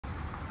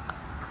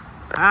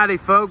Howdy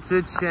folks,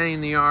 it's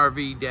Shane the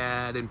RV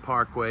Dad in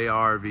Parkway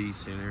RV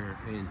Center,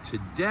 and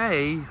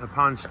today,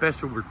 upon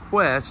special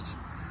request,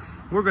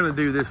 we're going to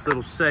do this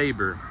little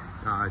Sabre.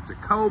 It's a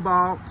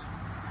Cobalt.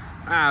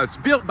 It's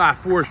built by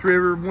Forest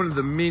River, one of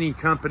the many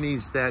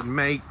companies that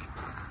make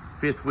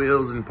fifth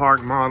wheels and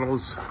park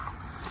models.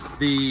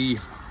 The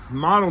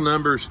model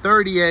number is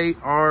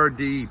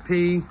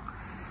 38RDP.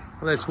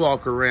 Let's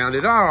walk around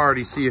it. I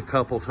already see a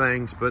couple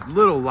things, but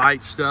little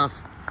light stuff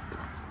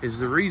is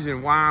the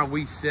reason why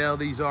we sell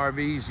these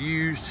RVs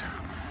used.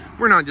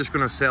 We're not just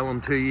going to sell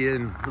them to you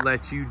and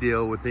let you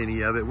deal with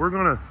any of it. We're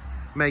going to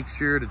make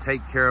sure to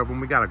take care of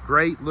them. We got a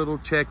great little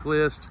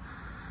checklist: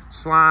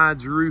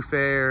 slides, roof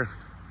air,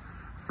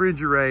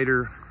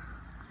 refrigerator.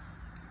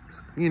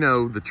 You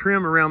know, the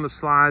trim around the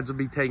slides will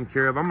be taken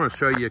care of. I'm going to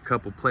show you a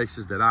couple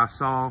places that I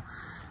saw.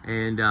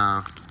 And,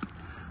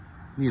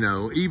 you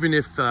know, even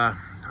if, I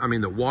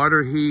mean, the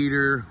water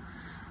heater,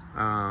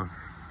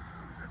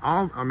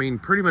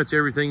 pretty much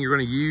everything you're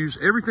going to use,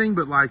 everything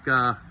but like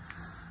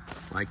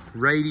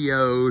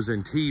radios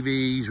and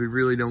TVs, we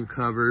really don't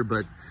cover,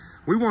 but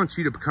we want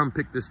you to come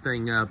pick this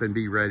thing up and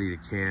be ready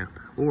to camp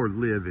or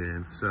live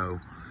in. So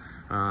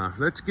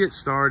let's get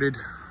started.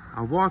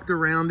 I walked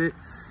around it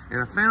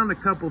and I found a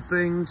couple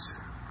things,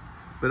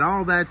 but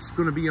all that's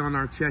going to be on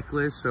our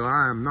checklist, so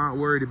I am not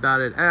worried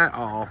about it at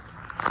all.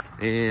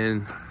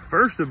 And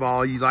first of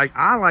all,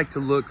 I like to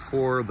look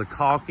for the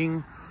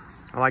caulking.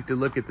 I like to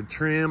look at the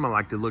trim. I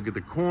like to look at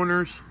the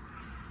corners.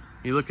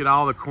 You look at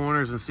all the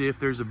corners and see if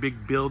there's a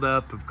big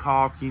buildup of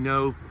caulk. You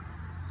know,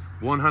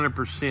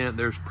 100%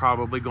 there's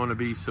probably going to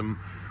be some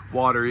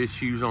water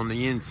issues on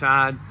the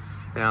inside.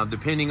 Now,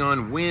 depending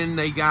on when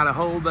they got a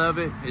hold of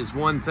it is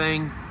one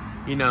thing.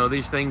 You know,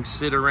 these things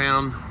sit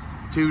around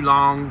too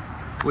long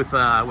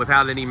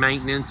without any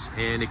maintenance,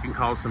 and it can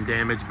cause some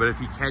damage. But if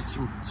you catch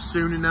them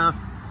soon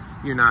enough,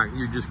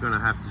 you're just going to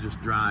have to just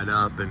dry it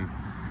up and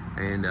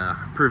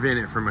prevent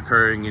it from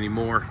occurring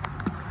anymore.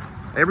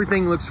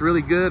 Everything looks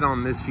really good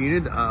on this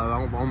unit.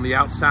 On the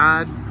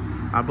outside,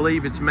 I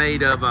believe it's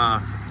made of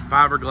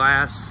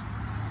fiberglass.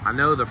 I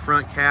know the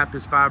front cap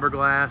is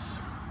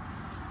fiberglass.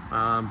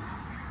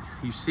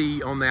 You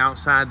see on the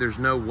outside there's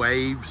no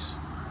waves,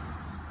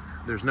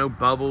 there's no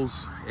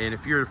bubbles, and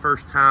if you're the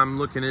first time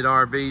looking at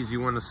RVs,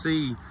 you want to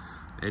see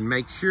and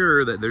make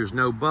sure that there's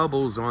no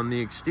bubbles on the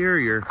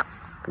exterior,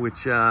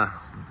 which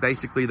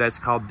basically that's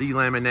called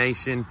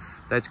delamination.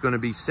 That's going to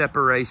be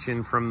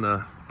separation from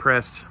the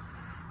pressed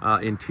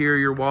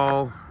interior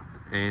wall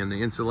and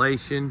the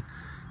insulation.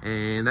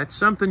 And that's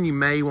something you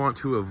may want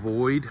to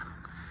avoid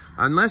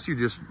unless you're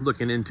just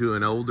looking into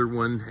an older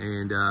one.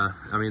 And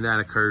I mean, that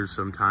occurs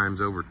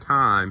sometimes over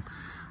time.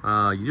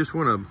 You just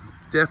want to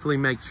definitely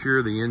make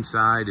sure the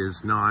inside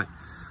is not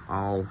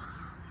all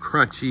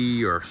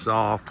crunchy or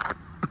soft.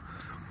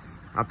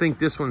 I think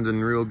this one's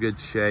in real good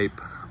shape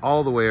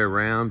all the way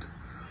around.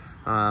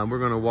 We're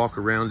going to walk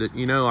around it.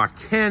 You know, I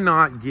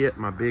cannot get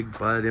my big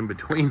butt in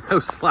between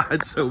those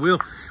slides, so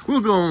we'll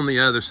go on the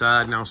other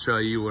side and I'll show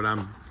you what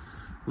I'm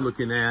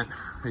looking at.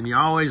 And you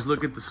always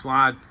look at the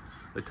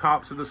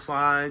tops of the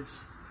slides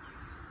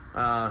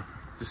to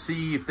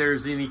see if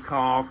there's any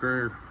caulk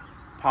or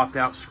popped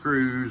out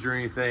screws or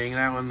anything.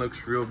 That one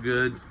looks real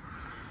good.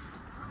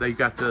 They've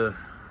got the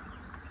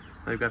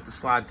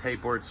slide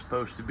tape where it's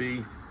supposed to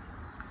be.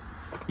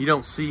 You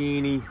don't see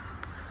any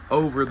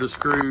over the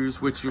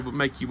screws, which will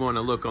make you want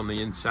to look on the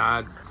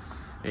inside,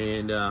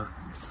 and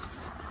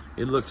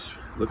it looks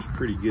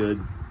pretty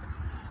good.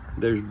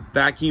 There's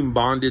vacuum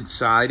bonded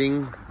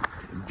siding,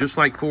 just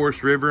like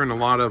Forest River, and a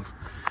lot of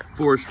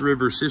Forest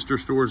River sister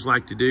stores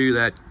like to do.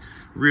 That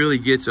really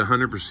gets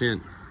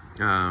 100%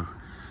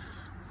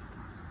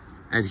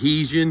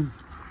 adhesion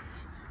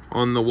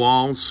on the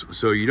walls,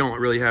 so you don't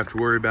really have to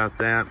worry about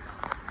that.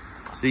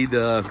 See,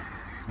 the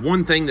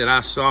one thing that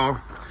I saw,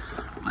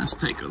 let's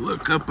take a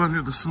look up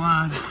under the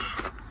slide.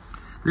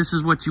 This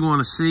is what you want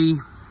to see.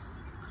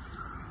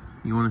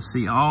 You want to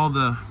see all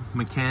the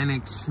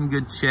mechanics in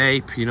good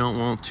shape. You don't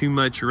want too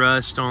much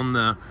rust on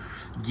the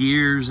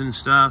gears and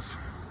stuff,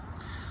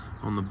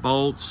 on the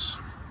bolts,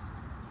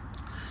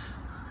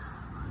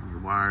 your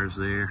wires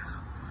there.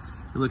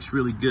 It looks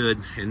really good.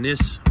 And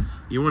this,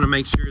 you want to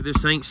make sure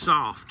this ain't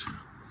soft.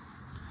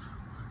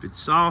 If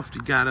it's soft,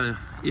 you got an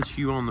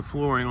issue on the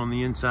flooring on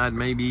the inside,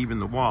 maybe even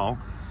the wall.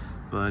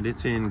 But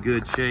it's in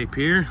good shape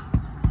here.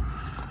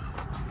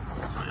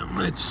 Well,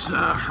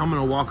 I'm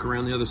gonna walk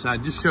around the other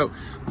side. Just show,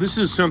 this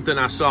is something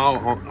I saw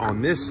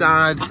on this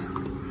side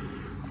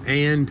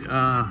and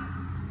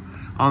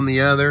on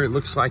the other. It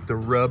looks like the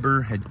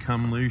rubber had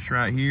come loose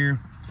right here.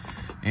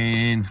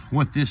 And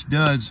what this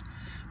does,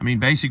 I mean,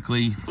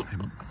 basically,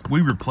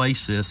 we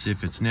replace this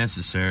if it's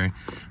necessary,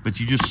 but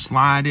you just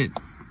slide it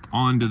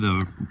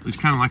onto it's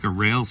kind of like a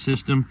rail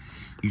system.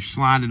 You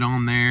slide it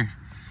on there,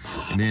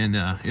 and then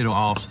it'll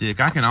all stick.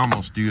 I can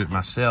almost do it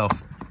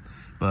myself,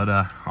 but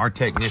our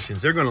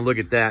technicians, they're going to look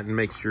at that and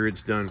make sure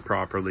it's done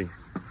properly.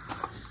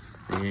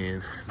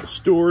 And the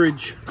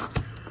storage,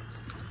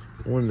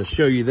 I wanted to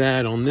show you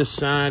that on this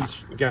side. It's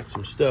got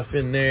some stuff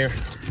in there.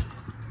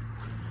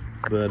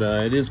 But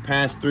it is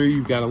pass through.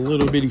 You've got a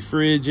little bitty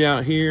fridge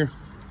out here.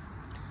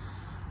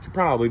 Could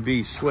probably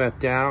be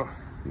swept out.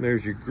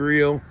 There's your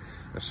grill,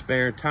 a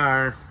spare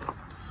tire.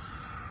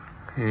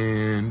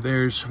 And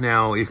there's,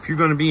 now if you're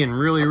going to be in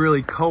really,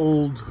 really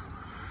cold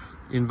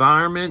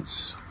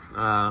environments,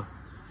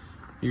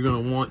 you're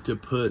going to want to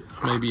put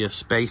maybe a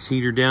space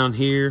heater down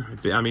here.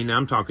 I mean,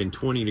 I'm talking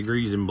 20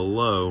 degrees and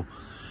below.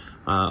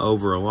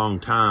 Over a long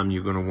time,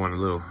 you're going to want a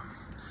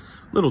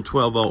little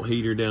 12 volt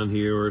heater down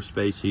here, or a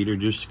space heater,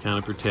 just to kind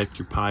of protect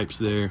your pipes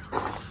there.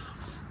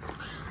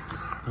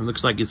 It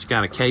looks like it's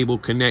got a cable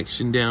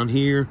connection down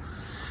here.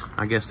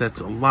 I guess that's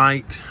a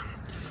light.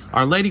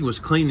 Our lady was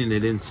cleaning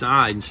it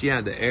inside and she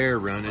had the air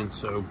running,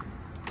 so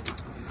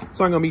it's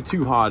not gonna be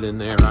too hot in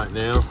there right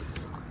now.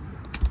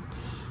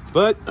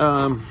 But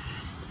I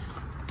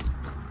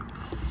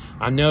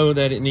know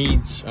that it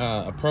needs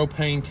a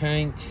propane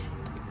tank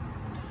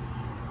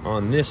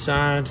on this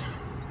side.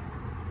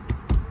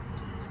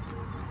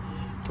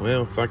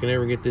 Well, if I can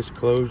ever get this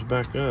closed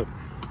back up.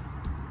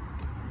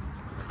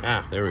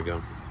 Ah, there we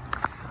go.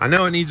 I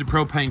know it needs a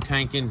propane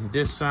tank in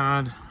this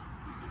side,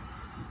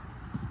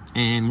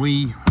 and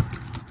we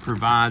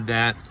provide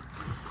that.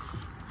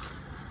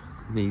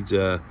 Needs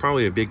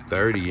probably a big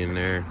 30 in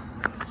there.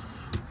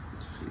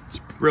 It's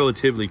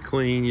relatively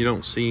clean. You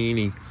don't see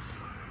any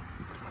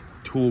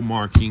tool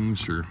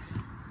markings or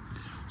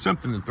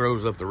something that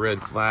throws up the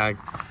red flag.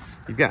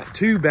 You've got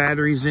 2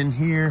 batteries in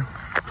here.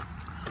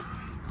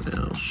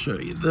 I'll show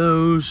you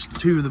those.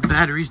 2 of the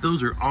batteries.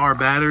 Those are our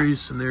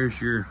batteries, and there's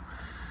your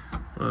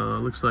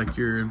looks like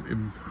your,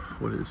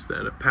 what is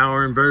that, a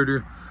power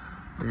inverter.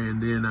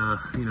 And then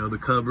you know, the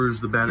covers,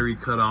 the battery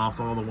cut off,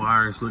 all the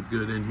wires look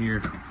good in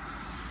here.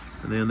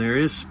 And then there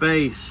is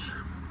space.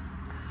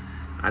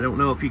 I don't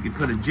know if you could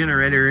put a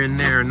generator in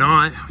there or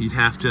not. You'd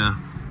have to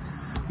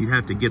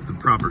get the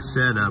proper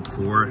setup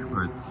for it,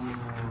 but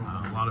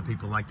a lot of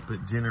people like to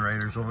put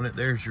generators on it.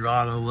 There's your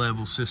auto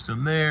level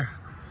system there.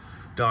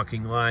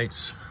 Docking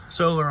lights,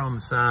 solar on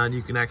the side.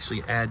 You can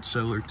actually add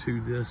solar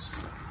to this.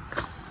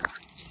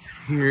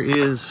 Here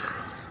is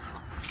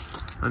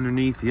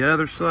underneath the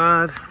other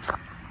side.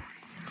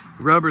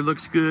 Rubber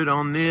looks good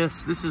on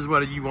this. This is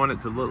what you want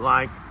it to look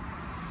like.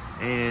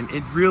 And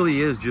it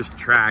really is just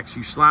tracks.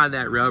 You slide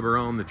that rubber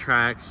on the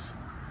tracks,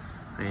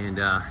 and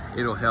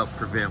it'll help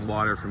prevent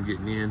water from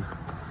getting in.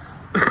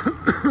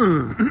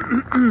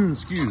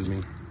 Excuse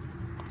me.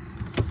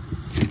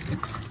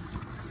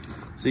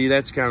 See,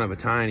 that's kind of a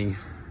tiny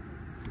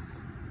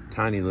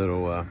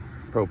little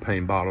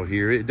propane bottle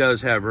here. It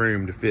does have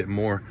room to fit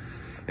more.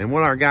 And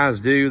what our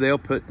guys do, they'll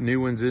put new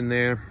ones in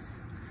there.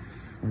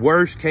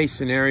 Worst case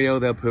scenario,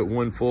 they'll put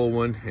 1 full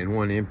one and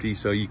 1 empty,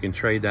 so you can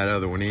trade that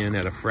other one in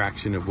at a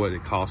fraction of what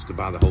it costs to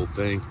buy the whole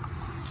thing.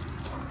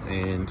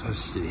 And let's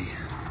see.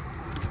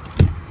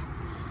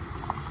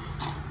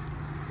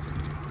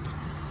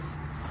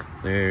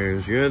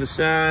 There's your other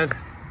side.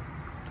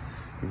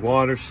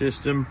 Water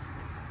system,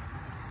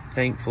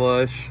 tank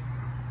flush,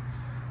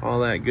 all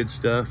that good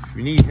stuff. If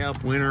you need help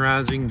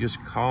winterizing,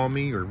 just call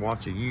me or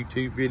watch a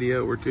YouTube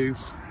video or 2.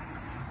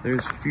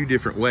 There's a few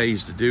different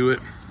ways to do it.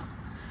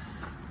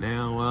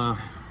 Now,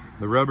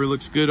 the rubber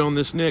looks good on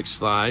this next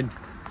slide.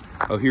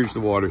 Oh, here's the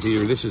water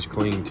heater. This is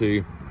clean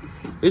too.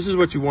 This is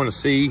what you want to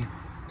see.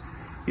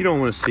 You don't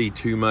want to see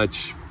too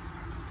much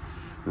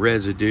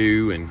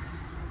residue, and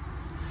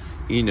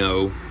you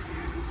know,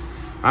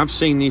 I've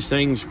seen these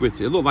things with,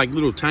 it look like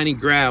little tiny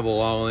gravel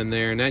all in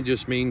there, and that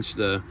just means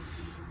the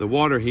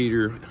water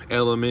heater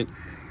element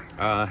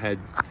had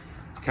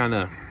kind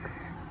of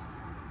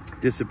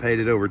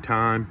dissipated over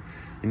time,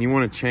 and you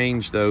want to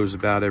change those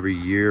about every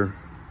year,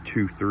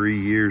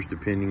 2-3 years,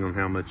 depending on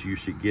how much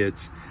use it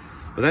gets.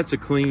 But that's a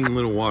clean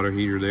little water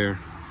heater there.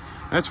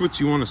 That's what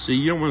you want to see.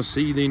 You don't want to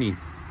see any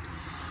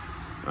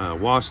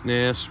wasp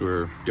nests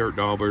or dirt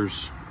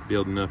daubers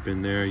building up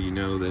in there. You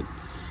know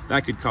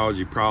that could cause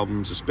you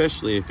problems,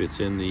 especially if it's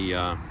in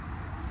the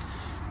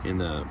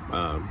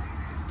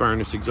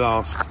furnace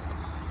exhaust.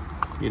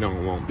 You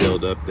don't want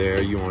build up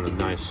there. You want a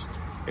nice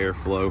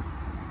airflow.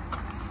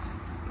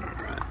 All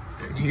right,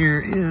 and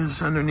here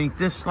is underneath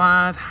this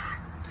slide.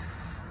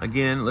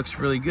 Again, it looks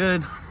really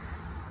good.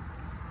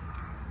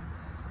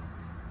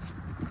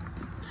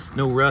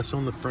 No rust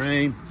on the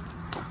frame.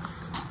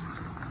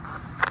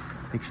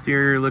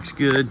 Exterior looks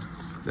good.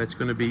 That's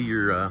going to be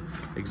your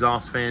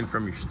exhaust fan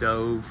from your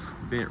stove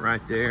vent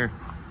right there.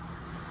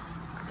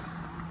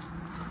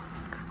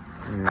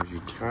 There's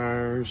your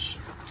tires.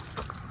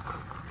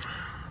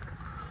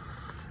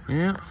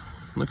 Yeah,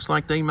 looks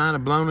like they might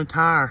have blown a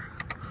tire.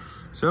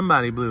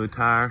 Somebody blew a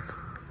tire.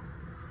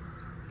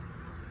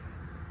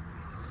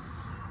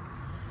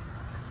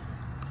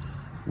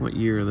 What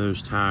year are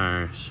those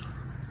tires?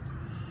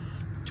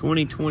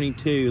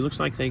 2022. Looks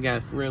like they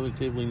got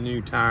relatively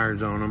new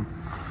tires on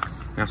them.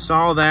 I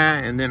saw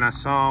that, and then I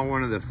saw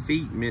one of the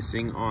feet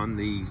missing on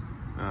the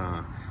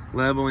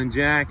leveling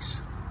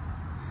jacks.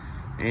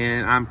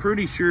 And I'm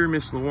pretty sure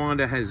Miss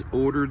LaWanda has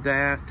ordered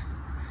that.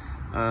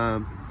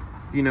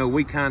 You know,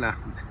 we kind of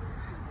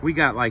We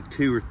got like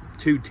two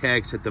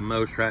techs at the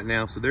most right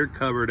now, so they're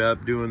covered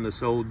up doing the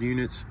sold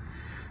units.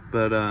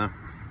 But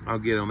I'll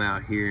get them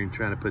out here and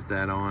try to put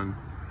that on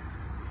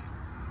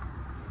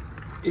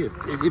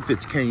if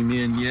it's came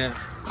in yet.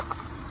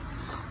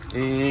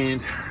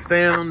 And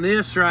found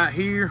this right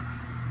here.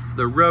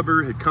 The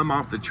rubber had come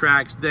off the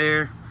tracks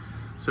there,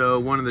 so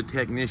one of the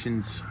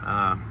technicians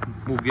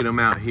will get them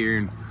out here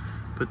and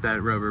put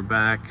that rubber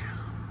back.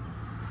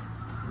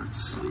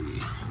 Let's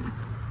see,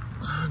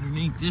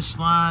 underneath this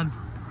slide,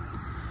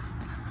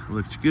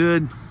 looks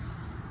good.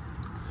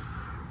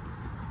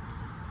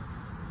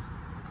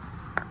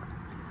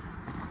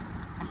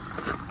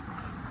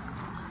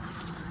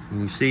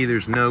 And you see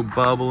there's no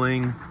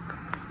bubbling.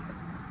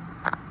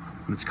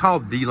 It's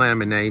called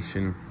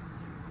delamination.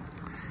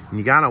 And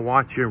you gotta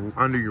watch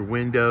under your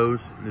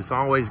windows. It's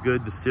always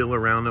good to seal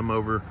around them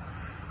over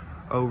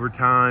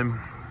time.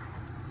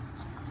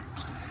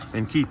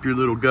 And keep your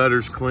little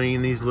gutters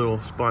clean. These little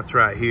spots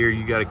right here,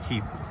 you gotta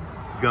keep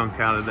gunk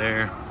out of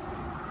there.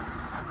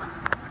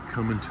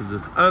 Coming to the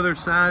other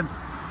side.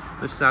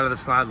 This side of the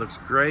slide looks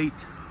great.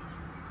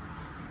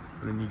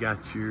 And then you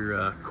got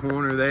your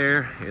corner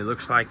there. It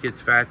looks like it's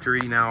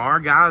factory. Now our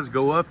guys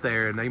go up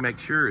there and they make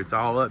sure it's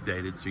all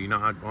updated, so you're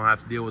not gonna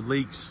have to deal with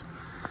leaks,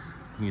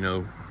 you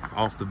know,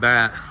 off the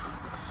bat.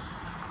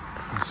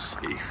 Let's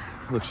see,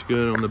 looks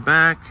good on the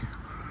back.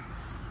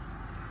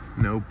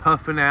 No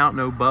puffing out,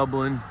 no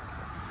bubbling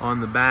on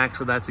the back,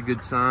 so that's a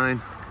good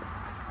sign.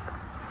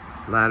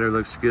 Ladder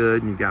looks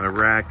good, and you got a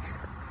rack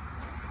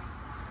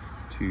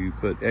to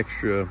put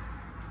extra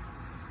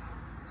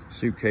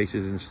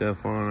suitcases and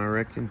stuff on, I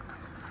reckon.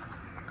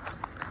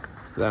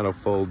 That'll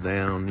fold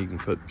down, you can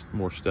put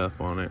more stuff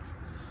on it.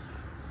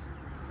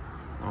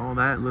 All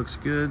that looks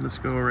good. Let's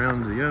go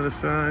around to the other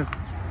side.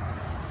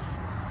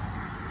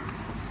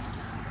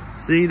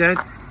 See that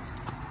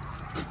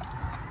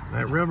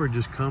rubber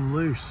just come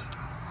loose.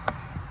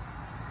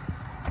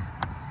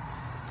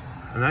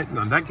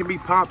 And that can be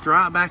popped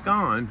right back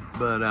on,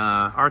 but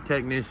our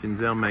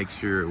technicians, they'll make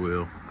sure it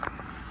will.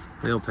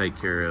 They'll take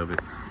care of it.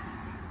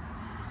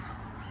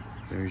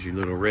 There's your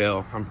little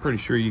rail. I'm pretty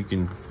sure you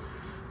can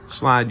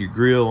slide your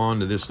grill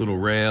onto this little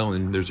rail,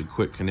 and there's a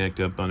quick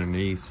connect up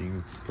underneath. You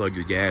can plug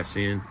your gas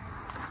in.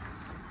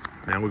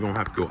 Now we're gonna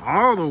have to go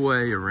all the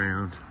way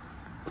around.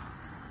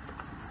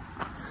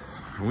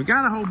 And we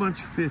got a whole bunch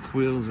of fifth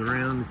wheels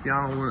around. If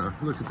y'all wanna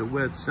look at the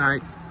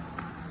website,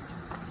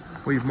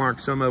 we've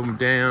marked some of them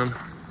down.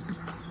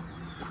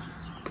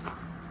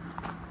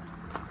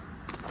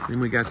 Then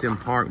we got them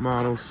park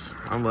models.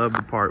 I love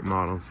the park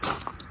models.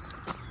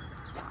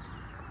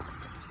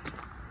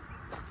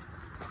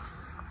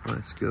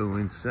 Let's go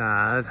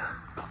inside.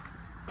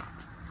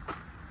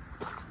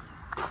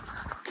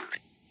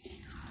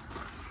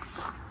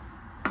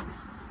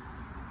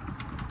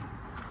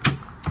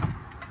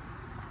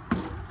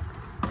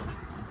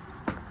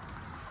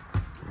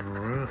 All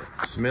right,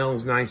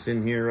 smells nice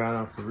in here right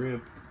off the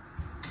rip.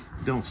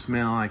 Don't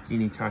smell like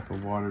any type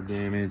of water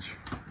damage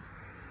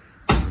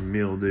or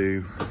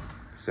mildew.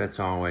 So that's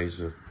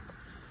always a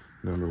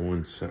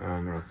 #1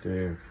 sign right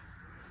there.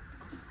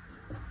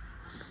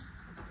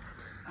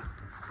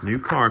 New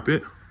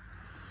carpet.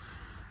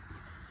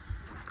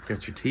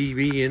 Got your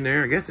TV in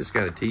there. I guess it's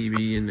got a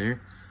TV in there.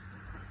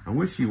 I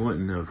wish you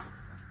wouldn't have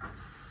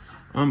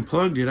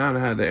unplugged it. I'd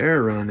have had the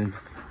air running.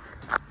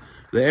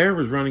 The air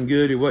was running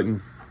good. It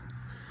wasn't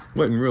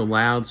real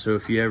loud, so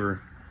if you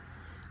ever,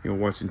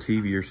 watching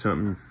TV or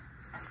something,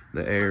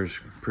 the air's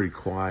pretty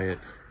quiet.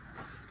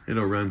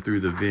 It'll run through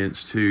the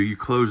vents too. You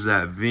close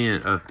that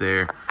vent up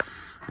there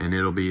and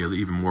it'll be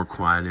even more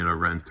quiet. It'll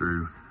run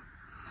through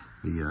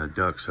the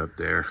ducts up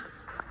there.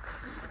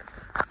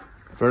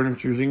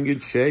 Furniture's in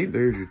good shape.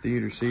 There's your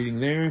theater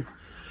seating there.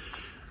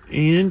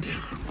 And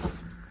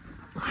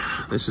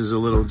this is a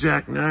little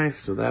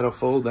jackknife, so that'll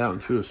fold out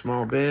into a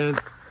small bed.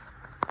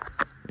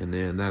 And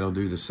then that'll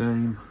do the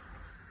same.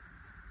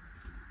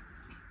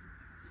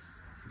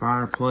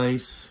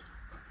 Fireplace.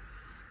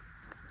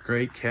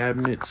 Great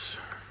cabinets.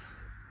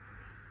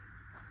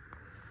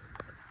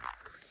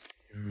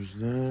 There's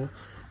that.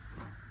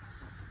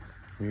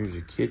 Here's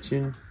your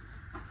kitchen.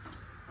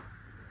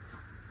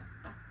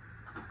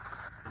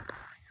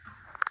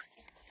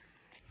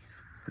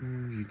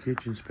 There's your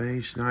kitchen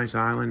space. Nice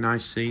island,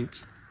 nice sink.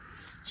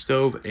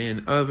 Stove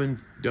and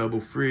oven,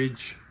 double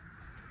fridge.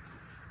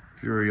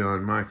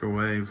 Furrion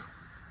microwave.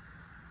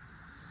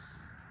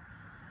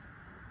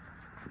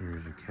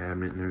 There's a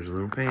cabinet and there's a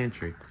little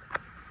pantry.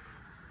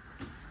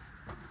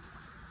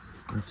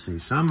 Let's see,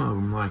 some of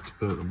them like to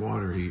put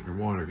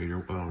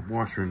a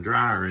washer and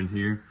dryer in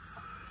here.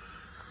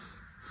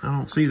 I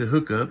don't see the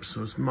hookup,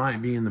 so it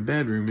might be in the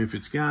bedroom if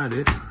it's got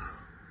it.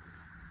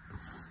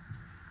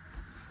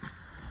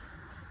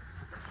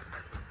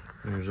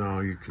 There's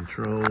all your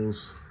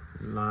controls,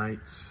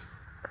 lights.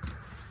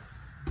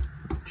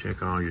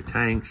 Check all your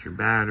tanks, your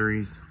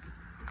batteries.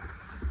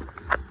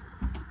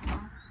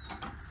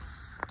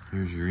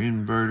 Here's your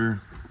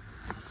inverter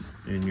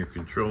and your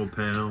control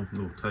panel,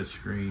 little touch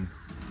screen.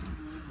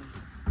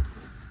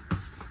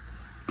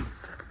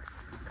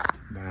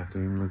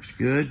 Bathroom looks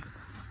good.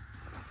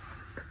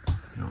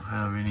 You don't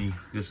have any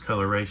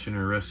discoloration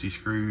or rusty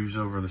screws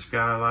over the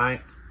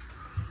skylight.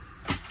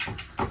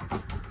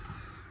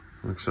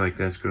 Looks like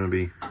that's going to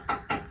be,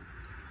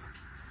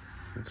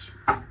 that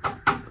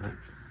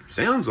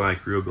sounds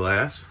like real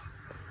glass.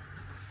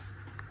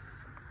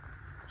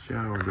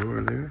 Shower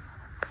door there.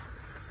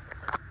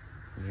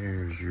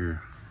 There's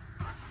your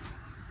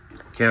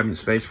cabinet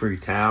space for your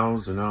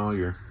towels and all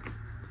your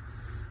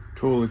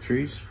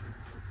toiletries.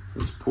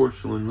 It's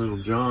porcelain little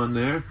John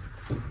there.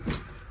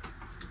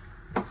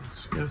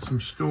 It's got some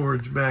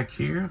storage back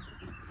here.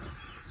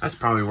 That's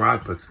probably where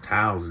I'd put the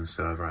towels and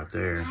stuff right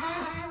there.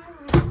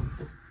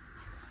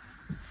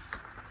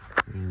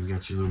 And you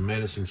got your little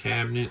medicine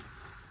cabinet.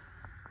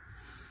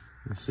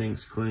 The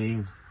sink's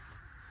clean.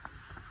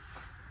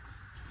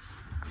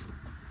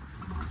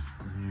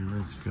 And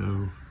let's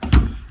go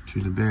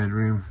to the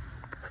bedroom.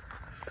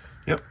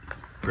 Yep,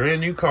 brand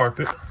new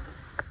carpet.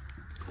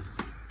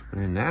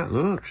 And that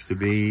looks to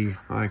be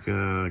like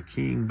a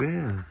king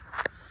bed.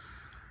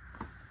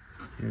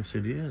 Yes,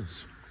 it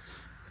is.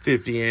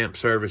 50 amp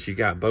service. You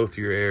got both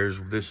your airs.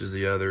 This is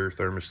the other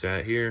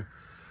thermostat here.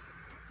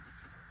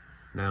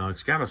 Now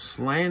it's got a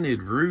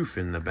slanted roof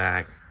in the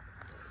back,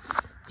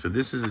 so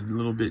this is a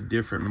little bit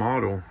different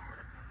model,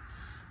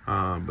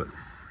 but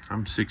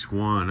I'm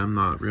 6'1". I'm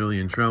not really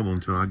in trouble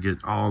until I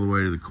get all the way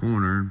to the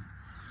corner.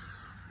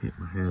 Hit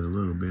my head a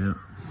little bit.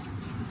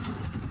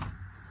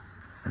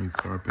 New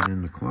carpet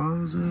in the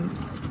closet.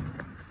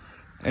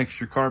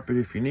 Extra carpet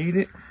if you need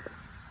it.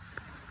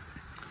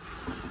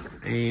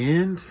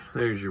 And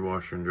there's your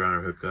washer and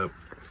dryer hookup.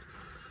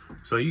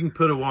 So you can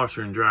put a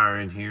washer and dryer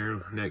in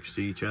here next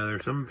to each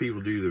other. Some people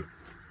do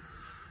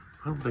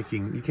I don't think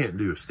you can't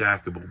do a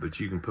stackable, but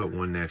you can put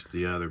one next to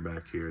the other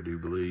back here, I do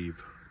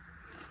believe.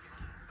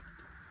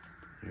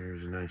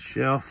 There's a nice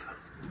shelf.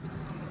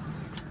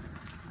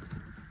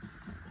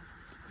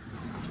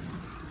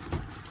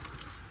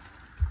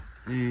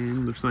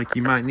 And looks like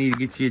you might need to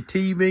get you a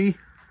TV.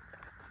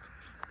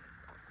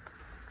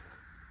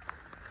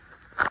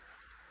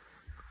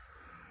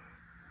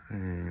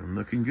 And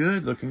looking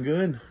good, looking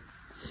good.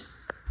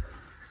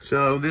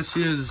 So this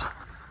is,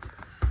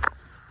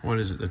 what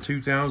is it, the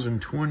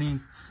 2020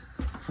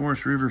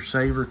 Forest River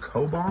Sabre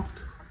Cobalt?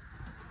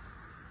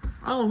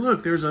 Oh,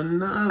 look, there's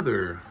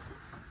another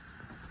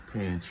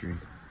pantry.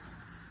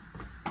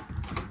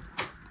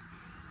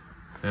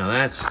 Now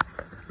that's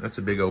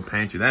a big old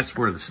pantry. That's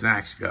where the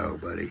snacks go,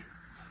 buddy.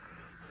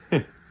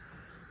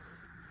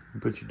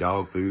 Put your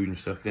dog food and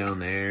stuff down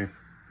there.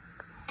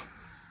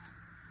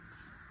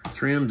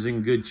 Trim's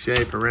in good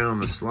shape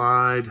around the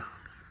slide.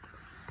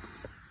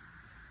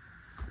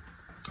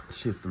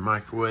 Let's see if the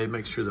microwave,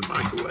 make sure the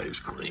microwave's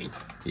clean.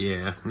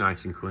 Yeah,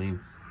 nice and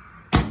clean.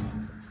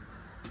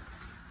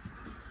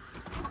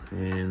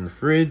 And the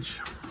fridge.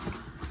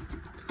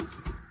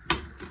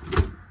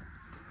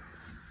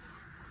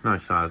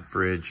 Nice size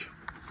fridge.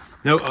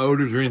 No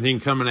odors or anything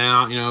coming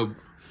out. You know,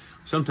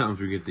 sometimes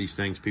we get these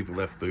things, people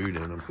left food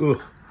in them. Ugh.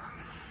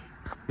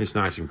 It's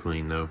nice and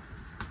clean though.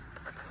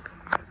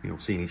 You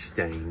don't see any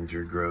stains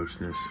or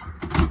grossness.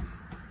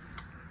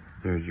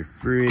 There's your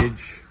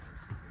fridge.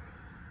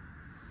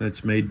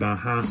 That's made by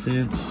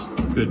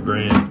Hisense, good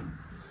brand.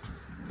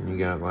 And you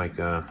got like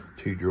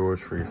 2 drawers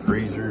for your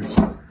freezers.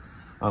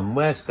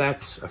 Unless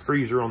that's a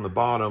freezer on the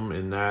bottom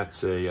and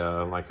that's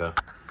a like a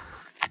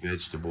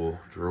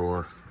vegetable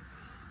drawer.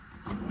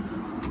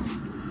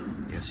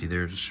 Yeah, see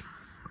there's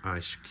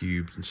ice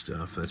cubes and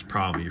stuff. That's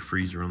probably a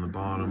freezer on the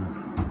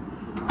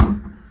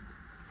bottom.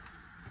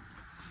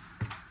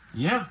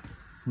 Yeah,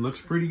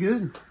 looks pretty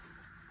good.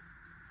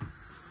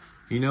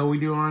 You know, we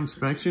do our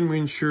inspection, we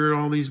ensure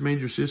all these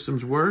major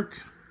systems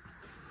work.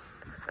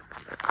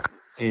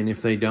 And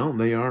if they don't,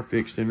 they are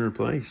fixed and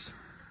replaced.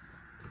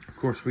 Of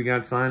course, we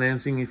got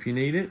financing if you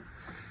need it.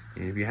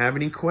 And if you have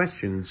any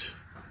questions,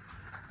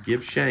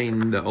 give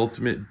Shane, the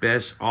ultimate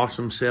best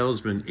awesome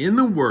salesman in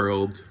the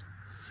world,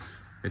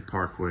 at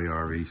Parkway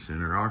RV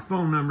Center. Our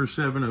phone number is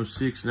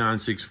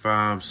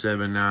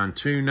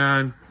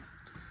 706-965-7929.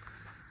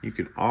 You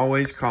can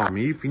always call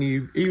me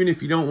even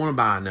if you don't want to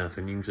buy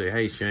nothing. You can say,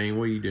 hey, Shane,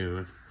 what are you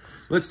doing?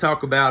 Let's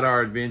talk about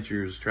our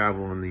adventures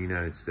traveling in the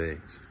United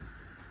States.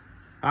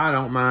 I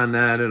don't mind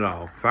that at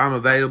all. If I'm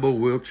available,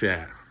 we'll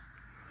chat.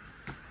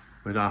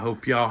 But I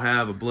hope y'all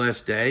have a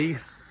blessed day,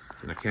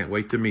 and I can't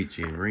wait to meet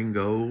you in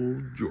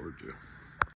Ringgold, Georgia.